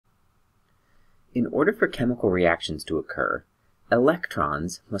In order for chemical reactions to occur,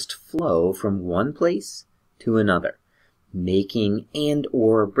 electrons must flow from one place to another, making and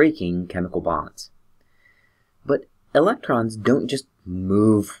or breaking chemical bonds. But electrons don't just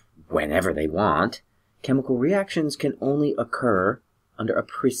move whenever they want. Chemical reactions can only occur under a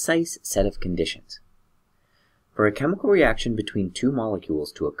precise set of conditions. For a chemical reaction between two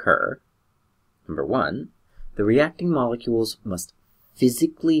molecules to occur, number one, the reacting molecules must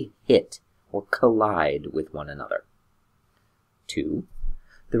physically hit or collide with one another. 2.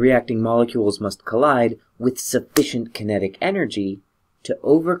 The reacting molecules must collide with sufficient kinetic energy to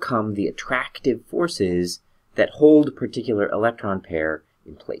overcome the attractive forces that hold a particular electron pair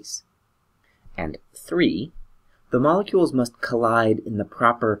in place. And 3. The molecules must collide in the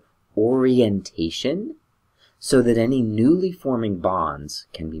proper orientation so that any newly forming bonds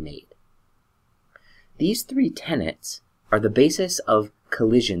can be made. These three tenets are the basis of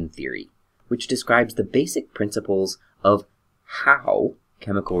collision theory, which describes the basic principles of how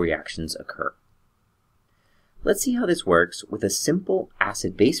chemical reactions occur. Let's see how this works with a simple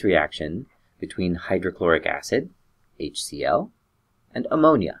acid-base reaction between hydrochloric acid, HCl, and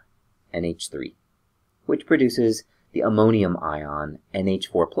ammonia, NH3, which produces the ammonium ion,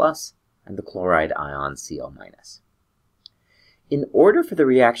 NH4+, and the chloride ion, Cl-. In order for the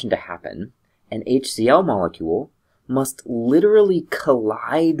reaction to happen, an HCl molecule must literally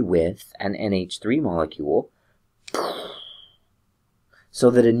collide with an NH3 molecule so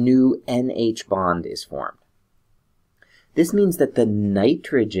that a new NH bond is formed. This means that the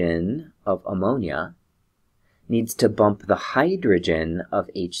nitrogen of ammonia needs to bump the hydrogen of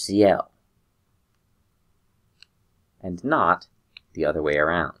HCl, and not the other way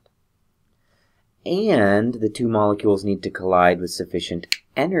around. And the two molecules need to collide with sufficient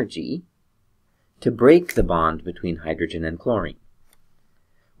energy to break the bond between hydrogen and chlorine.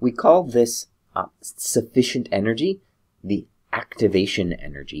 We call this sufficient energy the activation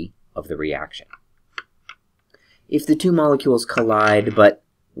energy of the reaction. If the two molecules collide but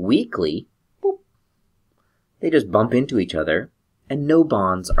weakly, boop, they just bump into each other and no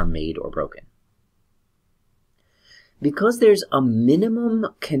bonds are made or broken. Because there's a minimum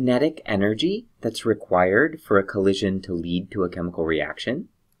kinetic energy that's required for a collision to lead to a chemical reaction,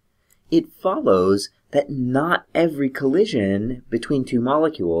 it follows that not every collision between two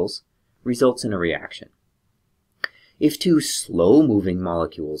molecules results in a reaction. If two slow-moving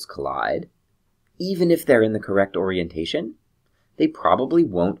molecules collide, even if they're in the correct orientation, they probably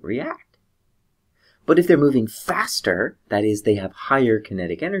won't react. But if they're moving faster, that is, they have higher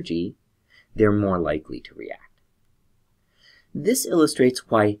kinetic energy, they're more likely to react. This illustrates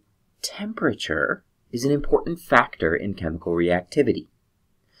why temperature is an important factor in chemical reactivity.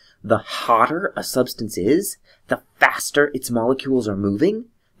 The hotter a substance is, the faster its molecules are moving,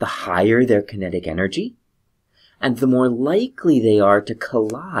 the higher their kinetic energy, and the more likely they are to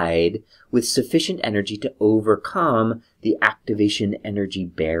collide with sufficient energy to overcome the activation energy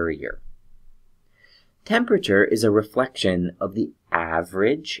barrier. Temperature is a reflection of the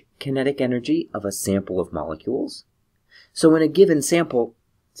average kinetic energy of a sample of molecules. So in a given sample,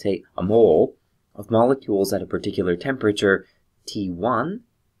 say a mole of molecules at a particular temperature, T1,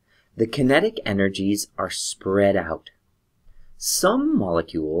 the kinetic energies are spread out. Some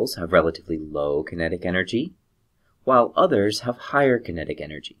molecules have relatively low kinetic energy, while others have higher kinetic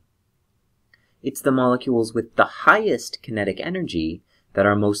energy. It's the molecules with the highest kinetic energy that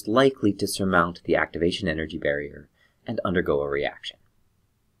are most likely to surmount the activation energy barrier and undergo a reaction.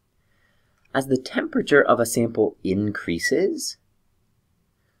 As the temperature of a sample increases,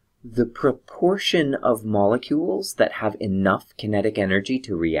 the proportion of molecules that have enough kinetic energy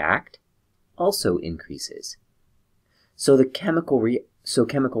to react also increases. So chemical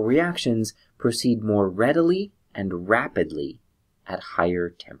reactions proceed more readily and rapidly at higher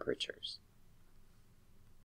temperatures.